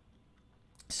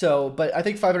 So, but I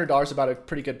think $500 is about a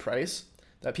pretty good price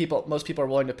that most people are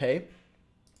willing to pay.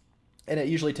 and it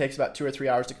usually takes about 2 or 3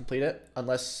 hours to complete it.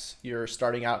 Unless you're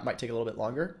starting out, it might take a little bit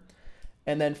longer.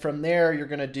 And then from there, you're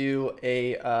going to do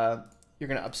you're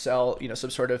going to upsell,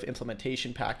 some sort of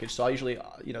implementation package. So I'll usually,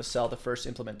 sell the first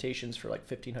implementations for like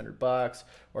 $1,500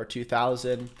 or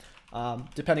 $2,000,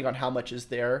 depending on how much is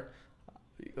there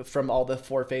from all the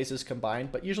 4 phases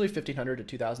combined. But usually $1,500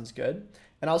 to $2,000 is good.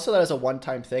 And I'll sell that as a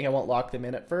one-time thing. I won't lock them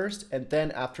in at first. And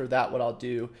then after that, what I'll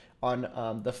do on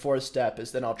the 4th step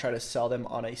is then I'll try to sell them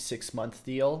on a 6-month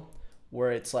deal,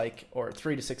 where it's like, or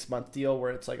 3 to 6 month deal,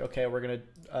 where it's like, okay, we're going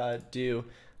to do,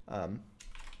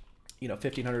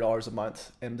 $1,500 a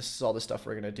month. And this is all the stuff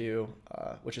we're going to do,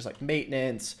 which is like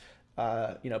maintenance,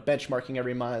 benchmarking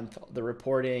every month, the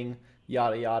reporting,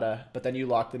 yada, yada. But then you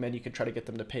lock them in, you can try to get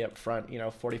them to pay up front,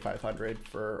 $4,500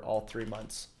 for all 3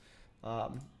 months.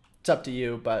 It's up to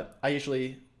you, but I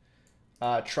usually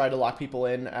try to lock people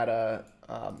in at a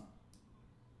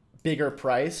bigger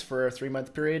price for a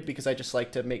 3-month period, because I just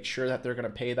like to make sure that they're going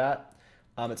to pay that.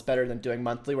 It's better than doing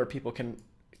monthly where people can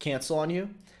cancel on you.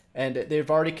 And they've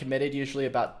already committed usually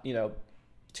about, $2,000,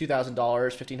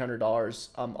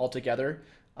 $1,500 altogether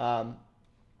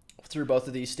through both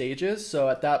of these stages. So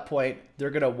at that point,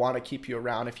 they're going to want to keep you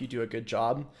around if you do a good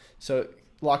job. So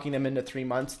locking them into 3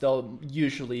 months, they'll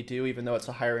usually do, even though it's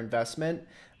a higher investment.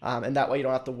 And that way you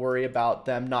don't have to worry about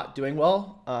them not doing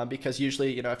well, because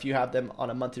usually, if you have them on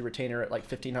a monthly retainer at like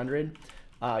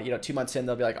 $1,500, 2 months in,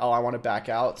 they'll be like, oh, I want to back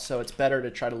out. So it's better to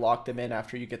try to lock them in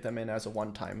after you get them in as a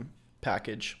one-time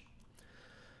package.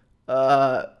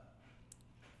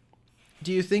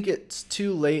 Do you think it's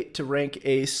too late to rank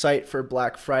a site for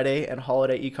Black Friday and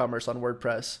holiday e-commerce on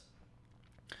WordPress?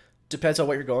 Depends on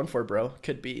what you're going for, bro.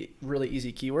 Could be really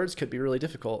easy keywords, could be really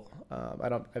difficult.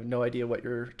 I have no idea what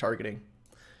you're targeting.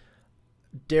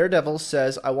 Daredevil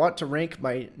says, I want to rank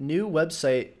my new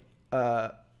website,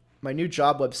 my new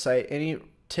job website. Any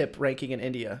tip ranking in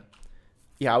India?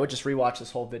 Yeah, I would just rewatch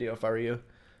this whole video if I were you.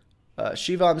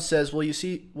 Shivam says, we'll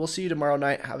see you tomorrow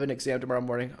night. Have an exam tomorrow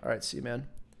morning. All right, see you, man.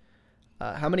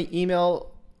 How many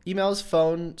emails,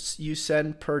 phones you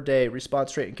send per day,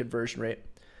 response rate and conversion rate?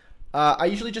 I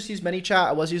usually just use ManyChat.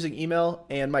 I was using email,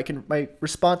 and my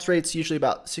response rate's usually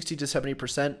about 60 to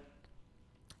 70%.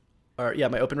 Or yeah,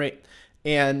 my open rate.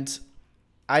 And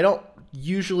I don't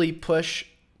usually push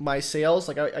my sales.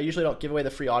 Like I usually don't give away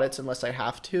the free audits unless I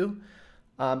have to,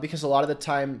 because a lot of the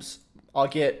times I'll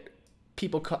get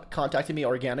people contacting me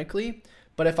organically.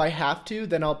 But if I have to,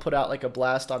 then I'll put out like a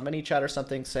blast on ManyChat or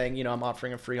something saying, I'm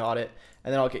offering a free audit.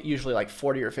 And then I'll get usually like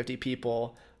 40 or 50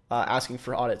 people asking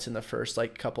for audits in the first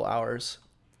like couple hours.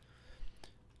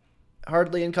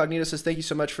 Hardly Incognito says, thank you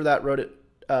so much for that. Wrote it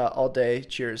all day.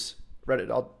 Cheers. Wrote it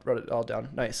all down.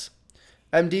 Nice.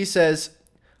 MD says,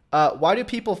 why do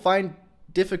people find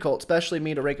difficult, especially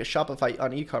me, to rank a Shopify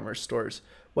on e-commerce stores?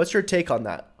 What's your take on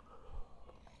that?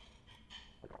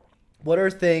 What are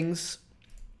things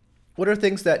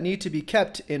that need to be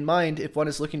kept in mind if one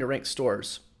is looking to rank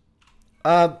stores?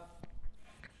 Like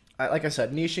I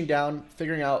said, niching down,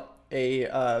 figuring out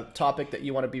a topic that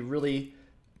you want to be really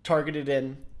targeted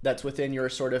in that's within your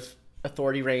sort of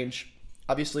authority range.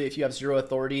 Obviously, if you have 0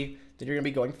 authority, then you're going to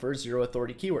be going for 0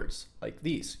 authority keywords like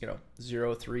these,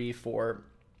 0, 3, 4.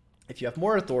 If you have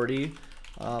more authority,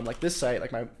 like this site,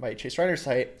 like my Chase Reiner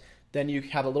site, then you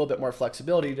have a little bit more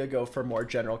flexibility to go for more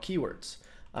general keywords.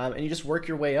 And you just work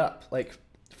your way up. Like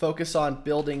focus on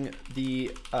building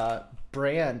the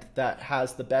brand that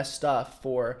has the best stuff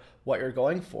for what you're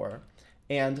going for,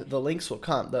 and the links will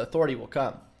come, the authority will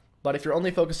come. But if you're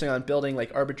only focusing on building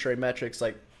like arbitrary metrics,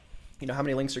 like how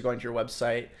many links are going to your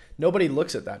website, nobody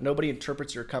looks at that. Nobody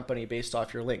interprets your company based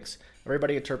off your links.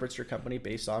 Everybody interprets your company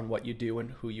based on what you do and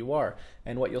who you are.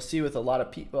 And what you'll see with a lot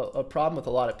of people, a problem with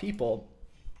a lot of people,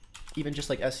 even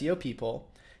just like SEO people,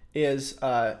 is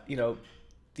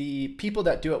the people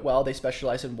that do it well, they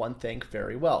specialize in one thing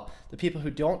very well. The people who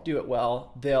don't do it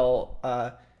well, they'll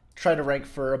try to rank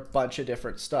for a bunch of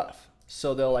different stuff.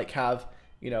 So they'll like have,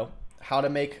 how to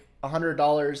make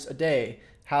 $100 a day,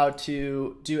 how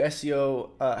to do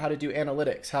SEO, how to do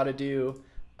analytics, how to do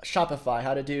Shopify,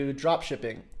 how to do drop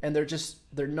shipping. And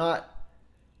they're not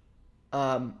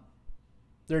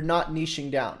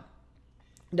niching down.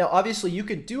 Now, obviously you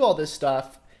could do all this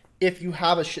stuff if you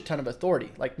have a shit ton of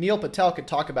authority. Like Neil Patel could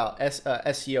talk about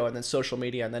SEO and then social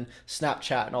media and then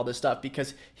Snapchat and all this stuff,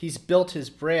 because he's built his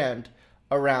brand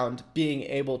around being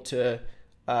able to,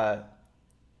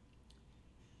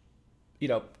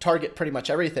 target pretty much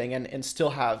everything and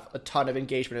still have a ton of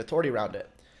engagement authority around it.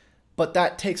 But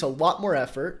that takes a lot more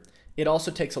effort. It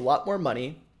also takes a lot more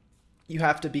money. You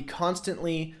have to be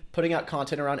constantly putting out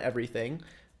content around everything.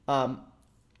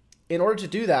 In order to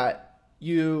do that,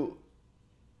 you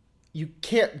you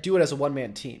can't do it as a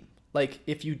one-man team. Like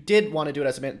if you did want to do it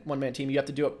as a one-man team, you have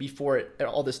to do it before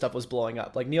all this stuff was blowing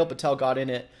up. Like Neil Patel got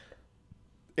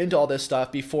into all this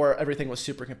stuff before everything was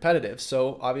super competitive.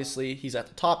 So obviously he's at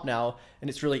the top now and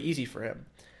it's really easy for him.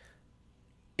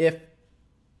 If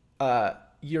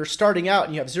you're starting out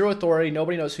and you have zero authority,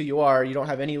 nobody knows who you are, you don't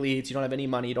have any leads, you don't have any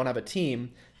money, you don't have a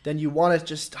team, then you want to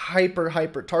just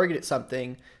hyper target at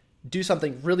something, do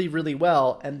something really, really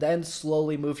well, and then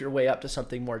slowly move your way up to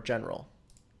something more general.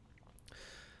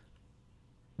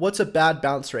 What's a bad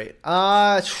bounce rate?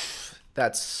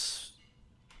 That's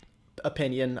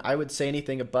opinion. I would say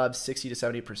anything above 60 to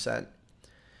 70%.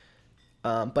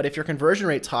 But if your conversion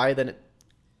rate's high, then it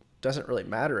doesn't really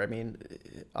matter. I mean,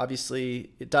 obviously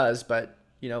it does, but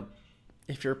you know,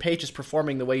 if your page is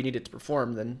performing the way you need it to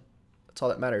perform, then that's all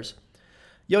that matters.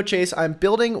 Yo, Chase, I'm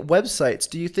building websites.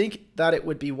 Do you think that it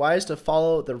would be wise to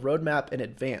follow the roadmap in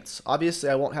advance? Obviously,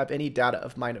 I won't have any data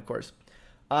of mine, of course.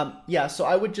 Yeah, so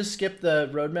I would just skip the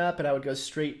roadmap and I would go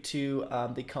straight to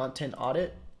the content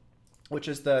audit, which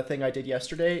is the thing I did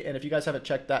yesterday. And if you guys haven't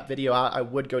checked that video out, I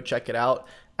would go check it out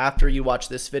after you watch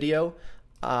this video.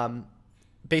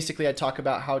 Basically, I talk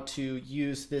about how to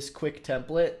use this quick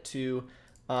template to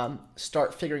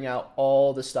start figuring out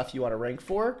all the stuff you want to rank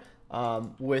for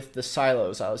with the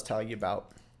silos I was telling you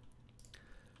about.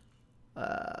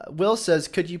 Will says,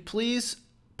 could you please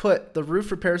put the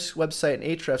roof repairs website in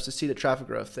Ahrefs to see the traffic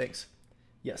growth? Thanks.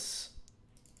 Yes.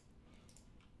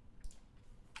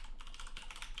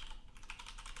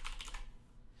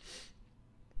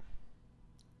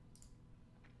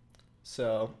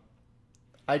 So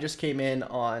I just came in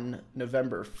on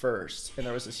November 1st and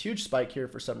there was this huge spike here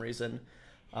for some reason.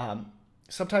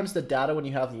 Sometimes the data when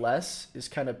you have less is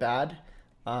kind of bad.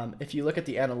 If you look at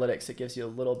the analytics, it gives you a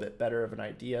little bit better of an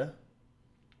idea.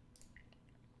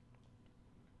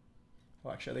 Oh,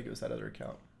 actually, I think it was that other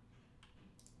account.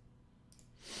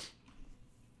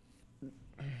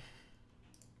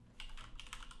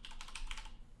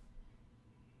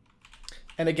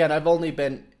 And again,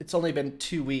 it's only been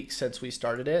 2 weeks since we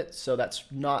started it, so that's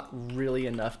not really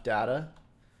enough data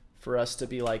for us to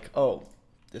be like, oh,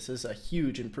 this is a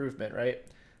huge improvement, right?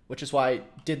 Which is why I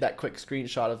did that quick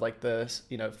screenshot of like the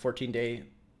 14-day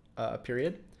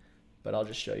period. But I'll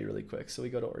just show you really quick. So we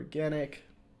go to organic.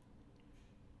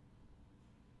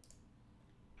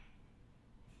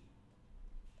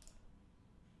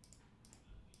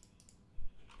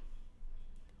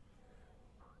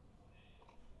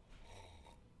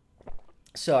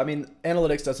 So, I mean,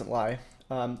 analytics doesn't lie.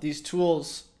 These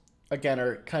tools, again,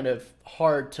 are kind of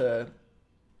hard to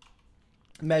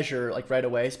measure like right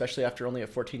away, especially after only a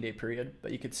 14-day period.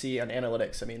 But you can see on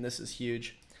analytics, I mean, this is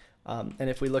huge. And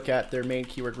if we look at their main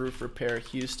keyword, roof repair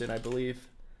Houston, I believe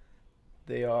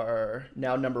they are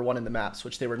now #1 in the maps,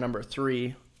 which they were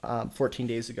 #3 14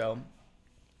 days ago.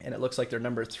 And it looks like they're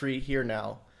 #3 here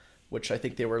now, which I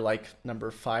think they were like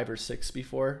 #5 or 6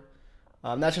 before.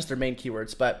 That's just their main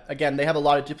keywords. But again, they have a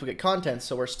lot of duplicate content,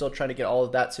 so we're still trying to get all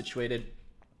of that situated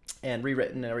and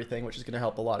rewritten and everything, which is going to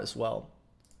help a lot as well.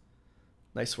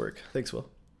 Nice work. Thanks, Will.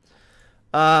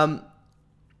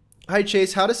 Hi,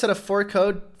 Chase. How to set a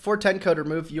 410 code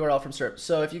remove URL from SERP.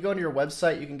 So if you go into your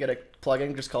website, you can get a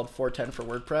plugin just called 410 for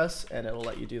WordPress, and it'll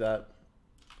let you do that.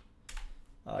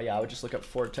 Yeah, I would just look up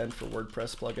 410 for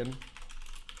WordPress plugin.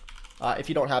 If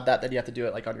you don't have that, then you have to do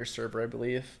it like on your server, I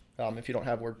believe, if you don't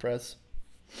have WordPress.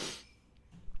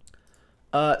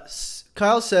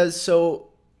 Kyle says,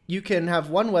 so you can have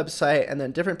one website and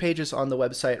then different pages on the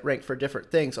website rank for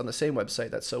different things on the same website.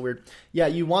 That's so weird. Yeah,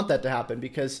 you want that to happen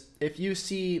because if you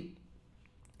see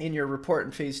in your report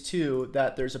in phase 2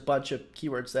 that there's a bunch of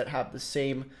keywords that have the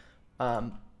same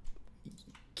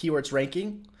keywords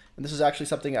ranking, and this is actually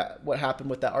something what happened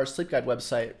with that Our Sleep Guide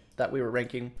website that we were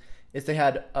ranking, is they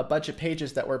had a bunch of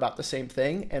pages that were about the same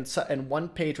thing, and one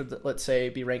page would, let's say,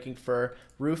 be ranking for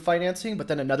roof financing, but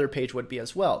then another page would be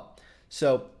as well.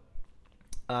 So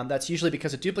that's usually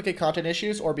because of duplicate content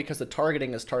issues or because the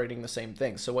targeting is targeting the same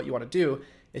thing. So what you want to do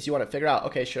is you want to figure out,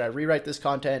 okay, should I rewrite this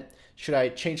content? Should I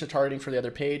change the targeting for the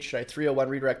other page? Should I 301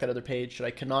 redirect that other page? Should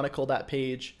I canonical that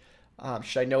page?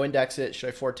 Should I no index it? Should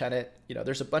I 410 it? You know,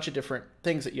 there's a bunch of different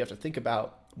things that you have to think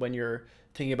about when you're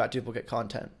thinking about duplicate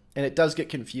content. And it does get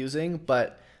confusing,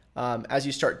 but as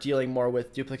you start dealing more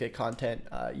with duplicate content,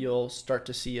 you'll start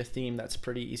to see a theme that's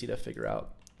pretty easy to figure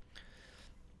out.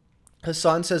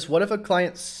 Hassan says, what if a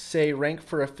client, say, rank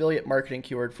for affiliate marketing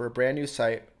keyword for a brand new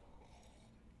site?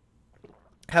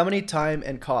 How many time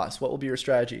and cost? What will be your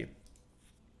strategy?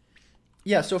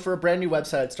 Yeah, so for a brand new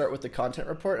website, I'd start with the content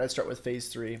report. I'd start with phase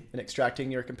 3 and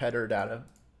extracting your competitor data.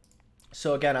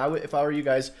 So again, if I were you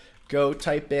guys, go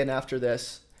type in after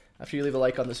this, after you leave a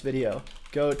like on this video,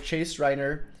 go Chase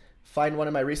Reiner, find one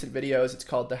of my recent videos. It's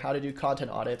called the How to Do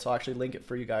Content Audits. I'll actually link it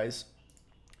for you guys.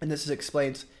 And this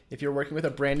explains if you're working with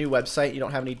a brand new website, you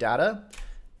don't have any data,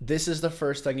 this is the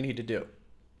first thing you need to do.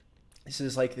 This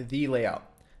is like the layout.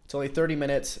 It's only 30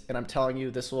 minutes, and I'm telling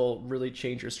you, this will really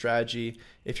change your strategy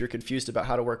if you're confused about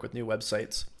how to work with new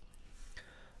websites.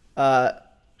 Jod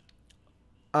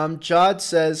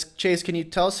says, Chase, can you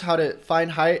tell us how to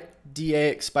find high DA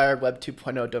expired Web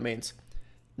 2.0 domains?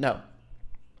 No,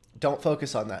 don't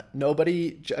focus on that.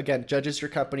 Nobody, again, judges your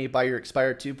company by your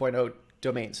expired 2.0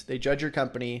 domains. They judge your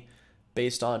company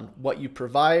based on what you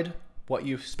provide, what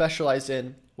you specialize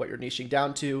in, what you're niching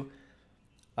down to.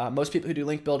 Most people who do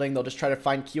link building, they'll just try to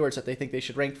find keywords that they think they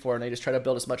should rank for, and they just try to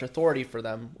build as much authority for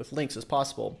them with links as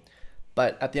possible.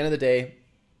 But at the end of the day,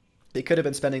 they could have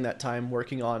been spending that time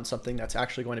working on something that's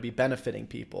actually going to be benefiting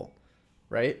people,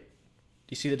 right? Do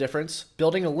you see the difference?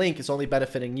 Building a link is only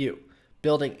benefiting you.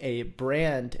 Building a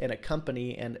brand and a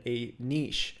company and a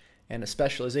niche and a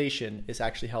specialization is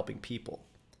actually helping people.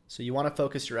 So you want to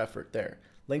focus your effort there.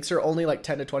 Links are only like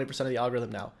 10 to 20% of the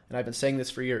algorithm now, and I've been saying this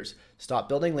for years. Stop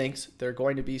building links. They're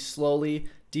going to be slowly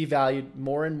devalued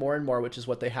more and more and more, which is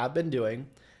what they have been doing.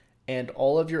 And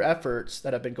all of your efforts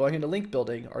that have been going into link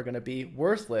building are going to be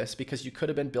worthless because you could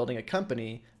have been building a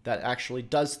company that actually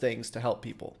does things to help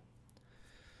people.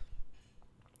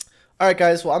 All right,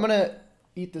 guys. Well, I'm going to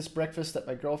eat this breakfast that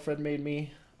my girlfriend made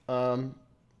me. It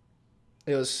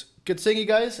was good seeing you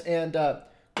guys, and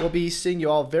we'll be seeing you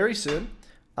all very soon.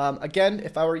 Again,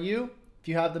 if I were you, if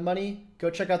you have the money,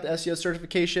 go check out the SEO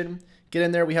certification. Get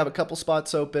in there. We have a couple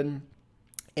spots open.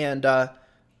 And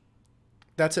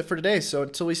that's it for today. So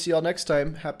until we see y'all next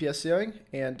time, happy SEOing,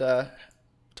 and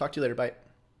talk to you later. Bye.